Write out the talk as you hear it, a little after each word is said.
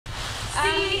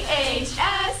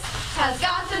CHS has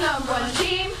got the #1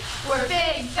 team. We're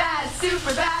big, bad,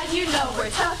 super bad. You know we're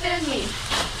tough and mean.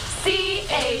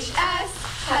 CHS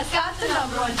has got the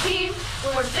 #1 team.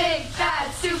 We're big,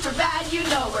 bad, super bad. You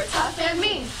know we're tough and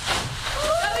mean.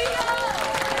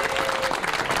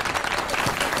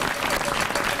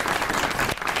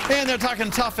 And they're talking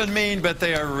tough and mean, but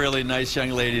they are really nice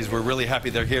young ladies. We're really happy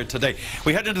they're here today.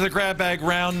 We head into the grab bag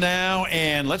round now,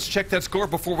 and let's check that score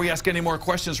before we ask any more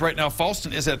questions. Right now,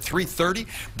 Fallston is at 330,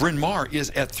 Bryn Mawr is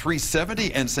at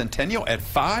 370, and Centennial at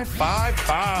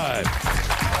 555.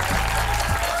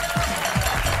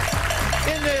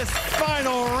 In this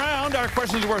final round, our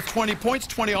questions are worth 20 points,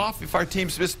 20 off if our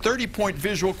teams miss 30-point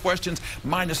visual questions,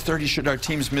 minus 30 should our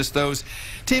teams miss those.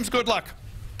 Teams, good luck.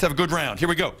 Let's have a good round. Here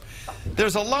we go.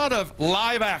 There's a lot of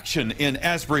live action in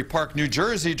Asbury Park, New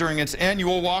Jersey during its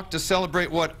annual walk to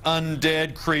celebrate what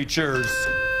undead creatures?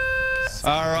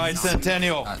 All right,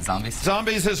 Centennial. Zombies.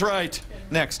 Zombies is right.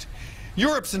 Next.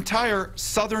 Europe's entire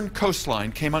southern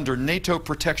coastline came under NATO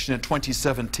protection in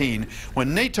 2017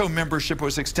 when NATO membership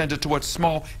was extended to what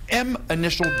small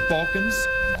M-initialed Balkans?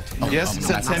 Yes,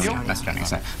 Centennial?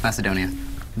 Macedonia.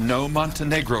 No,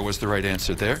 Montenegro was the right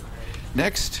answer there.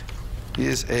 Next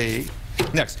is a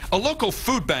local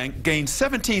food bank gained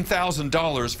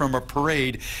 $17,000 from a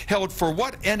parade held for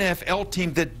what NFL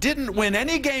team that didn't win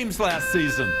any games last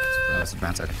season? The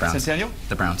Browns. Centennial?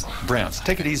 The Browns. Browns.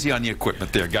 Take it easy on the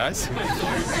equipment there, guys.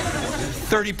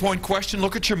 30-point question.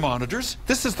 Look at your monitors.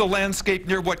 This is the landscape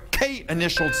near what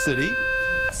K-initialed city?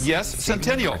 Yes,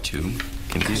 Centennial.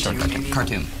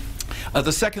 Khartoum.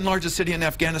 The second largest city in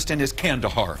Afghanistan is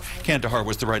Kandahar. Kandahar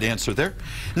was the right answer there.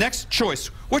 Next choice.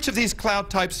 Which of these cloud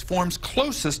types forms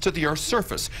closest to the Earth's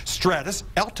surface? Stratus,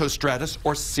 altostratus,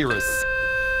 or cirrus?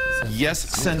 Yes,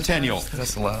 Centennial.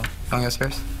 That's low. Can I go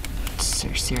cirrus?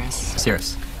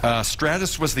 Cirrus.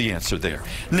 Stratus was the answer there.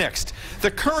 Next,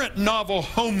 the current novel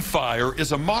Home Fire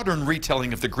is a modern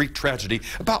retelling of the Greek tragedy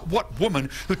about what woman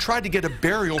who tried to get a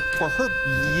burial for her...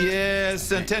 Yes,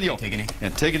 Centennial. Antigone.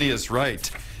 Antigone is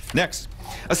right. Next,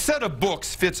 a set of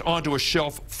books fits onto a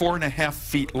shelf 4.5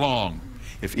 feet long.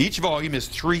 If each volume is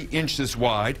 3 inches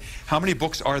wide, how many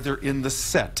books are there in the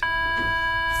set?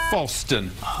 Fallston.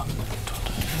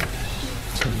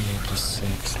 28 plus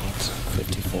 6, that's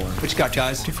 54. What you got,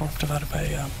 guys? 54 divided by...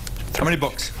 How many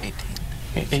books?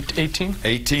 18.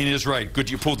 18 is right. Good,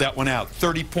 you pulled that one out.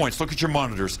 30 points. Look at your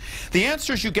monitors. The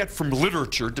answers you get from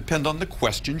literature depend on the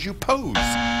questions you pose.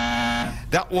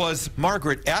 That was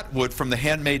Margaret Atwood from The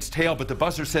Handmaid's Tale, but the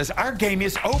buzzer says our game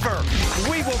is over.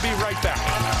 We will be right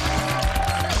back.